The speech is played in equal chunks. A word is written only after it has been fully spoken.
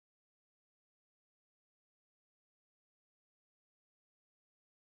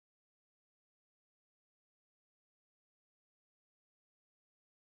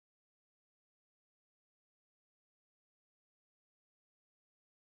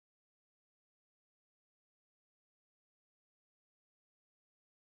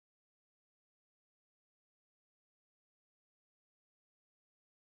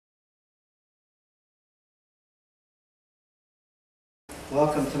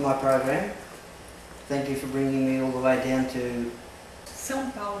Welcome to my program. Thank you for bringing me all the way down to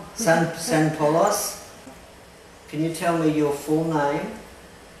São Paulo. San Paulos. Can you tell me your full name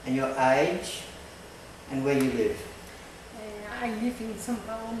and your age and where you live? I live in São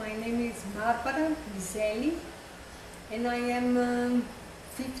Paulo. My name is Barbara Bisilli, and I am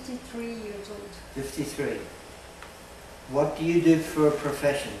 53 years old. 53. What do you do for a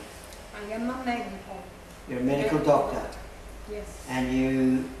profession? I am a medical. You're a medical doctor. Yes.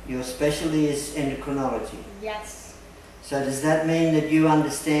 And your specialty is endocrinology. Yes. So does that mean that you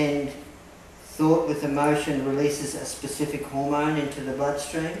understand thought with emotion releases a specific hormone into the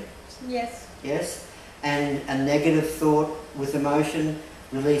bloodstream? Yes. Yes? And a negative thought with emotion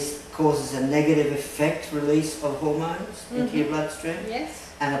causes a negative effect release of hormones into your bloodstream?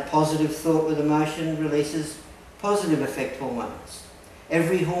 Yes. And a positive thought with emotion releases positive effect hormones.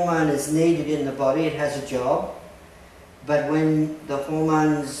 Every hormone is needed in the body, it has a job, but when the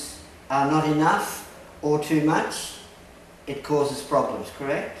hormones are not enough or too much, it causes problems,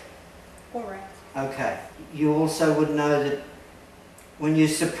 correct? Correct. Okay. You also would know that when you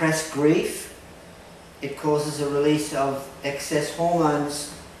suppress grief, it causes a release of excess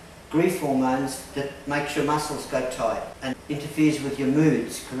hormones, grief hormones, that makes your muscles go tight and interferes with your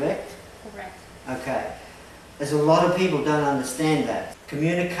moods, correct? Correct. Okay. There's a lot of people don't understand that.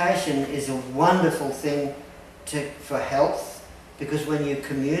 Communication is a wonderful thing for health, because when you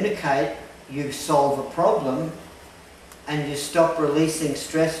communicate, you solve a problem and you stop releasing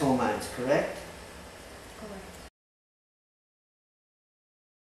stress hormones, correct? Correct.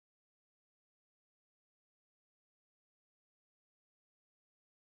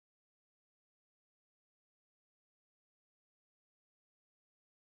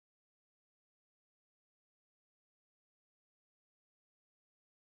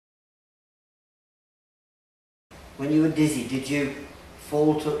 When you were dizzy, did you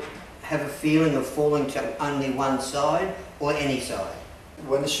have a feeling of falling to only one side or any side?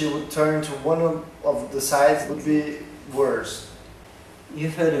 When she would turn to one of the sides, it would be worse.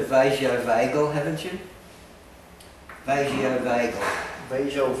 You've heard of vagiovagal, haven't you? Vagiovagal.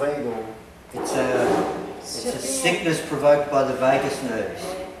 Vagiovagal. It's a sickness provoked by the vagus nerves.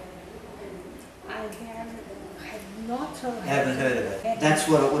 I have not heard. Haven't heard of it. That's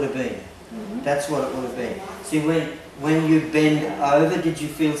what it would have been. That's what it would have been. See, when you bend over, did you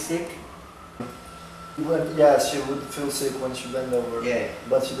feel sick? Yeah, she would feel sick when she bent over. Yeah.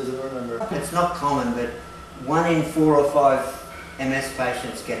 But she doesn't remember. It's not common, but 1 in 4 or 5 MS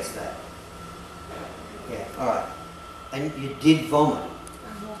patients gets that. Yeah, alright. And you did vomit.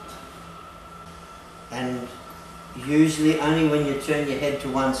 And usually only when you turn your head to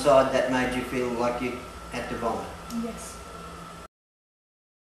one side that made you feel like you had to vomit. Yes.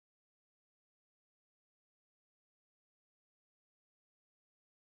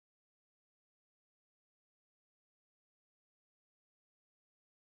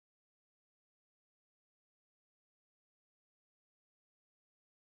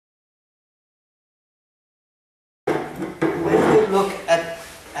 When we look at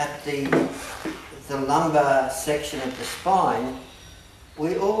the lumbar section of the spine,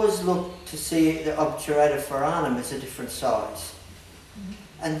 we always look to see the obturator foramen is a different size.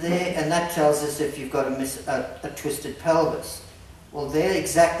 And that tells us if you've got a twisted pelvis. Well, they're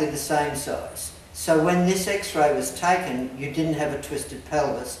exactly the same size. So when this x-ray was taken, you didn't have a twisted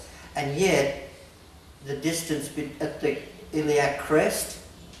pelvis, and yet the distance at the iliac crest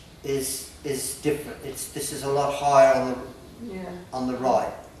is different. This is a lot higher on the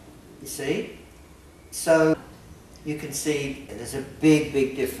right, you see? So you can see there's a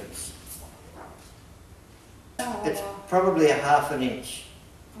big difference. It's probably a ½ inch.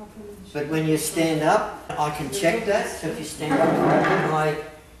 But when you stand up, I can check that. So if you stand up, I put my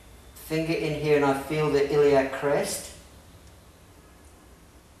finger in here and I feel the iliac crest.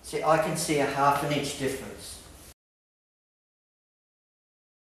 See, I can see a ½ inch difference.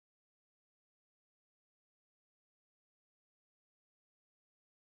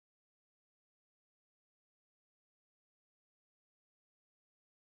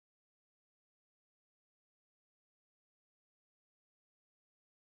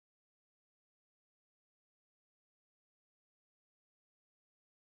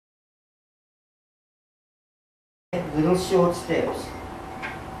 Little short steps.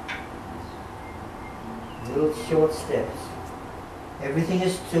 Little short steps. Everything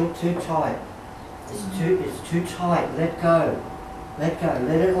is still too tight. It's too tight. Let go. Let go.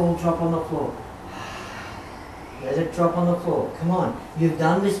 Let it all drop on the floor. Let it drop on the floor. Come on. You've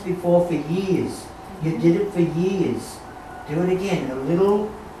done this before for years. You did it for years. Do it again. A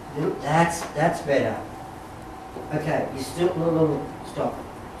little. That's better. Okay. You still Stop.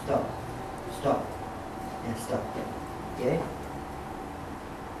 Stop. Stop. And stop. Yeah?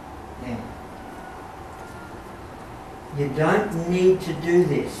 Now, you don't need to do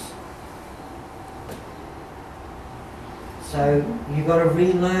this. So you've got to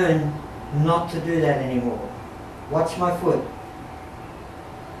relearn not to do that anymore. Watch my foot.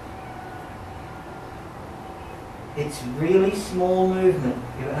 It's really small movement.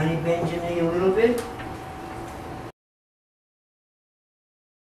 You only bend your knee a little bit.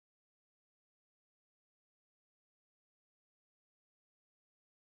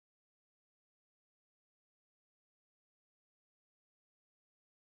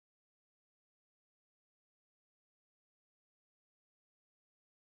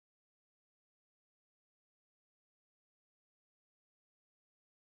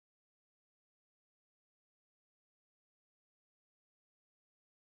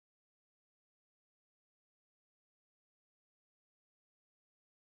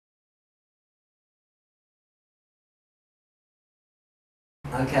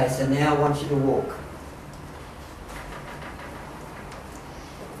 Okay, so now I want you to walk.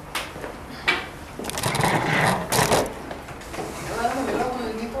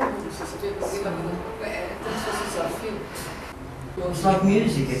 It's like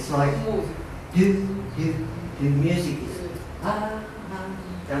music, it's like do music is dum dum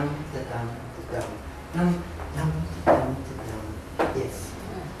dum dum dum dum dum dum. Yes.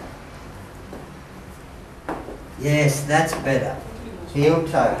 Yes, that's better. Heel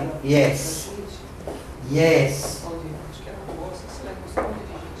toe. Yes. Yes.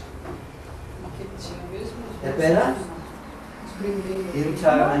 That better? Heel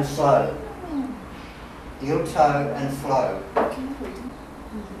toe and flow. Heel toe and flow.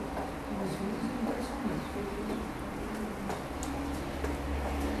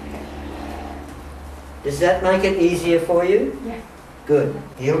 Does that make it easier for you? Yeah. Good.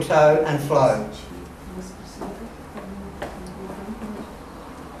 Heel toe and flow.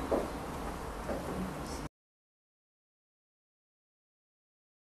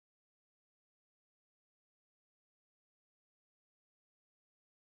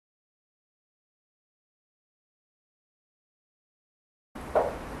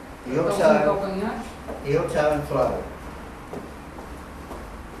 Heel toe and flow.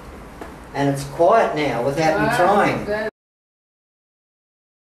 And it's quiet now without you trying.